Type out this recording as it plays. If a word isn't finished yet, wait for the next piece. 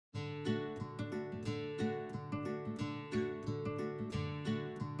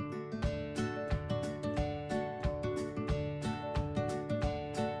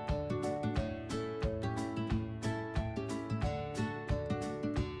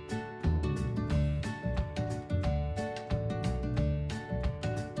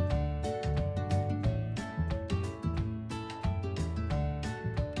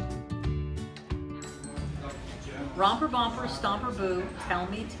Romper, bumper, stomper, boo, tell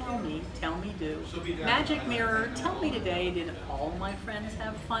me, do. Magic mirror, tell me today, did all my friends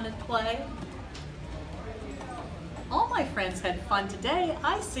have fun at play? All my friends had fun today.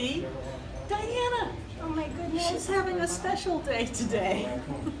 I see Diana. Oh my goodness. She's having a special day today.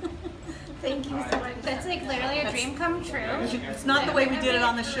 Thank you so much. That's like literally a dream come true. It's not the way we did it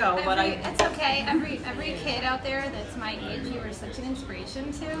on the show, but it's okay. Every kid out there that's my age, you were such an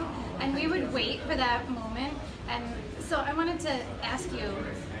inspiration to, and we would wait for that moment. And so I wanted to ask you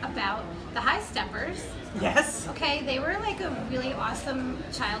about the High Steppers. Yes. Okay, they were like a really awesome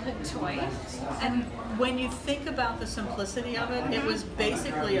childhood toy. And when you think about the simplicity of it, it was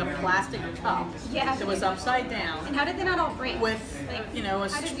basically a plastic cup that was upside down. And how did they not all break? With, like, you know,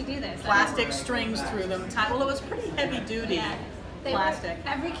 how did you do this? Plastic strings through them. Well, it was pretty heavy duty plastic.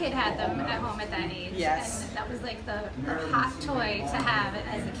 Every kid had them at home at that age. Yes. And that was like the hot toy to have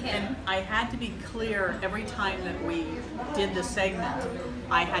as a kid. And I had to be clear every time that we did the segment.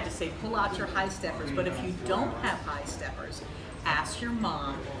 I had to say, pull out your High Steppers. But if you don't have High Steppers, ask your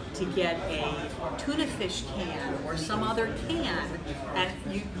mom to get a tuna fish can or some other can, and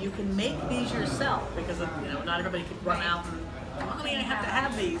you can make these yourself, because not everybody could run out and, Mommy, I have to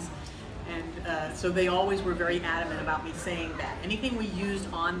have these. And so they always were very adamant about me saying that. Anything we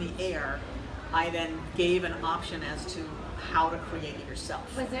used on the air, I then gave an option as to how to create it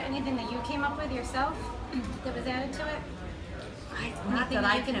yourself. Was there anything that you came up with yourself that was added to it? Not that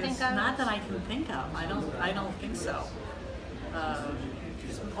I can think of. I don't think so.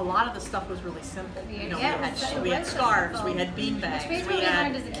 A lot of the stuff was really simple. We had scarves, we had bean bags, we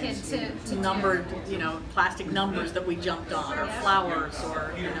had as a kid to numbered, plastic numbers that we jumped on, or flowers,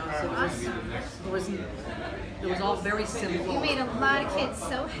 or so it was all very simple. You made a lot of kids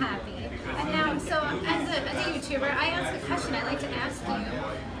so happy. And now, so as a YouTuber, I ask a question I like to ask you.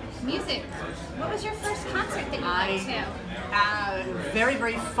 Music. What was your first concert that you went to? Very,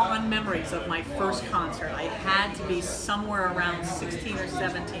 very fond memories of my first concert. I had to be somewhere around 16 or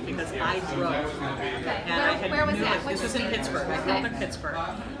 17 because I drove. Okay. And where was that? This was in Pittsburgh. I grew up in Pittsburgh.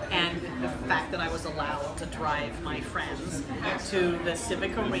 And the fact that I was allowed to drive my friends to the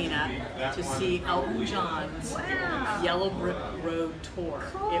Civic Arena to see Elton John's Yellow Brick Road tour.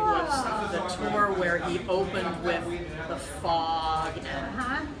 Cool. It was the tour where he opened with The Fog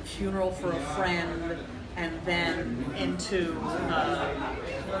and Funeral for a Friend, and then into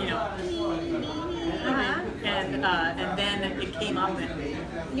and then it came up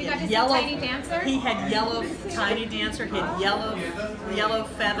and you got to see Tiny Dancer? He had yellow Tiny Dancer, he had yellow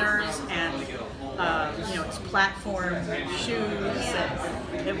feathers, and his platform shoes.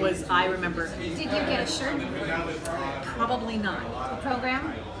 And it was, I remember. Did you get a shirt? Probably not. A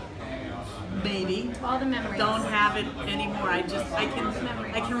program? Maybe. All the memories. Don't have it anymore. I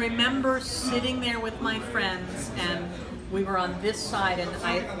can remember sitting there with my friends, and we were on this side, and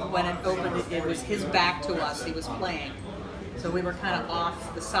when it opened, it was his back to us. He was playing, so we were kind of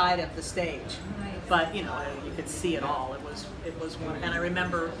off the side of the stage. But you could see it all. It was one, and I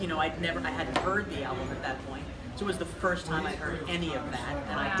remember, I hadn't heard the album at that point. So it was the first time I heard any of that,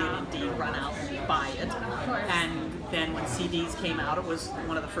 and I did indeed run out and buy it. And then when CDs came out, it was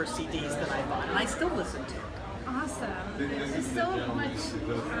one of the first CDs that I bought, and I still listen to it. Awesome. There's so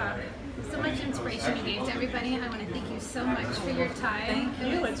much inspiration you gave to everybody, and I want to thank you so much for your time. Thank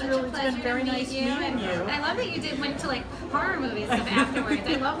you. It's been very nice meeting you. And I love that you went to like horror movies afterwards.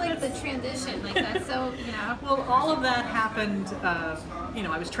 I love like the transition. Like that's so, Well, all of that happened,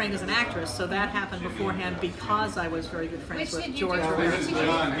 I was trained as an actress, so that happened beforehand because I was very good friends with George Romper.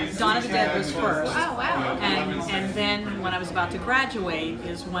 Dawn of the Dead was first. Oh, wow. And then when I was about to graduate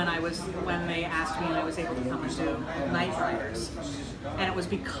is when they asked me and I was able to come and do Night Riders. And it was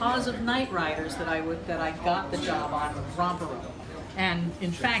because of Night Riders that I got the job on Romper. And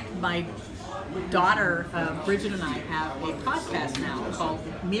in fact, my daughter Bridget and I have a podcast now called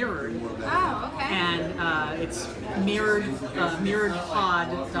Mirrored. Oh, okay. And it's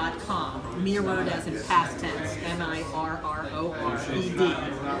mirroredpod.com. Mirrored as in past tense, MIRRORED.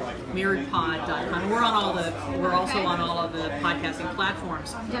 Mirroredpod.com. We're also on all of the podcasting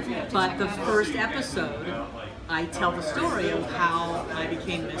platforms. But the first episode, I tell the story of how I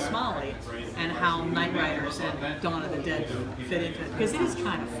became Miss Molly and how Night Riders and Dawn of the Dead fit into it, because it is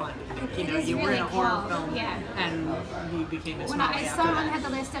kind of fun. You were in a horror film and you became Miss Molly. When I saw one had the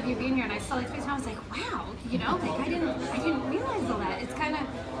list of you being here, and I saw like I was like, wow, I didn't realize all that. It's kind of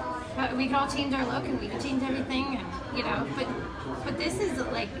we could all change our look and we could change everything, and but this is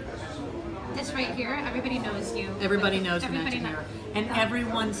like. This right here, everybody knows you. Everybody knows the Magic Mirror. And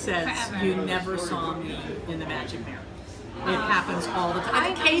everyone says you never saw me in the Magic Mirror. It happens all the time. I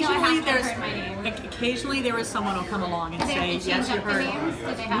Occasionally, know I have to my name. occasionally there is someone who'll come along and say, "Yes, you heard."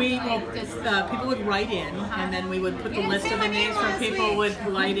 People would write in, and then we would put the list of the names where people would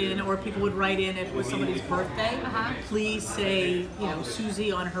write in, or people would write in if it was somebody's birthday. Please say,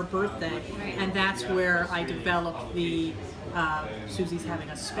 Susie on her birthday, and that's where I developed the. Susie's having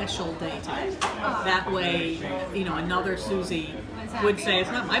a special day today. That way, another Susie would say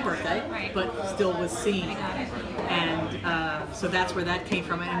it's not my birthday, but still was seen. And so that's where that came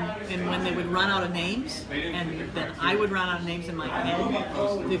from. And when they would run out of names, and then I would run out of names in my head,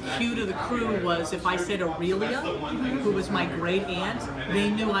 the cue to the crew was if I said Aurelia, who was my great aunt, they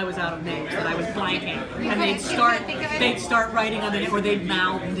knew I was out of names, that I was blanking, and they'd start writing on the name, or they'd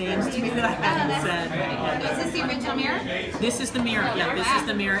mouth names to me that I hadn't said. Is this the original mirror? This is the mirror. Yeah, this is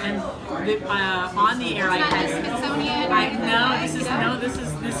the mirror, and on the air I had. It's not the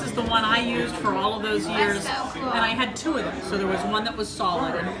Smithsonian. This is the one I used for all of those years, so cool. and I had two of them. So there was one that was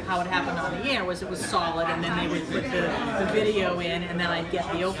solid, and how it happened on the air was it was solid, and then they would put the video in, and then I'd get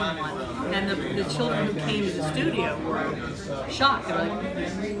the open one. And the children who came to the studio were shocked. They were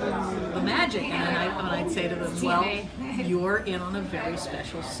like, the magic, and then I'd say to them, well, you're in on a very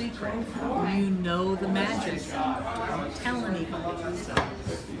special secret. You know the magic. Don't tell anybody. So.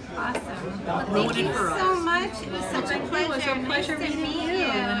 Awesome. Well, thank you so much. It was such a pleasure. It was a pleasure meeting you.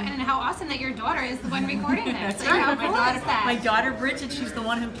 And how awesome that your daughter is the one recording this. That's right. How cool is that? My daughter Bridget, she's the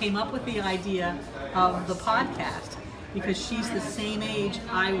one who came up with the idea of the podcast, because she's the same age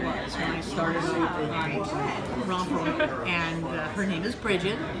I was when I started on Romper, and her name is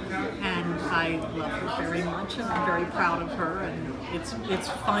Bridget, and I love her very much, and I'm very proud of her, and it's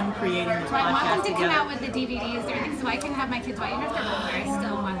fun creating this podcast together. I want them to come out with the DVDs or anything, so I can have my kids watch. Even if they're older, I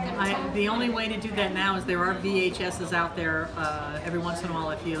still want them to. The only way to do that now is there are VHSs out there. Every once in a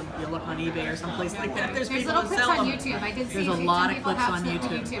while, if you look on eBay or someplace like that, there's people little that clips sell on them. YouTube. I did see there's a lot of clips on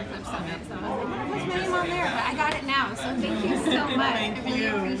YouTube. YouTube clips of it, so I was like, oh, there's my name on there, but I got it now. So thank you so much. Thank I really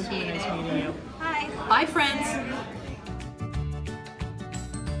you. appreciate It was it. nice meeting you. Hi. Bye, friends.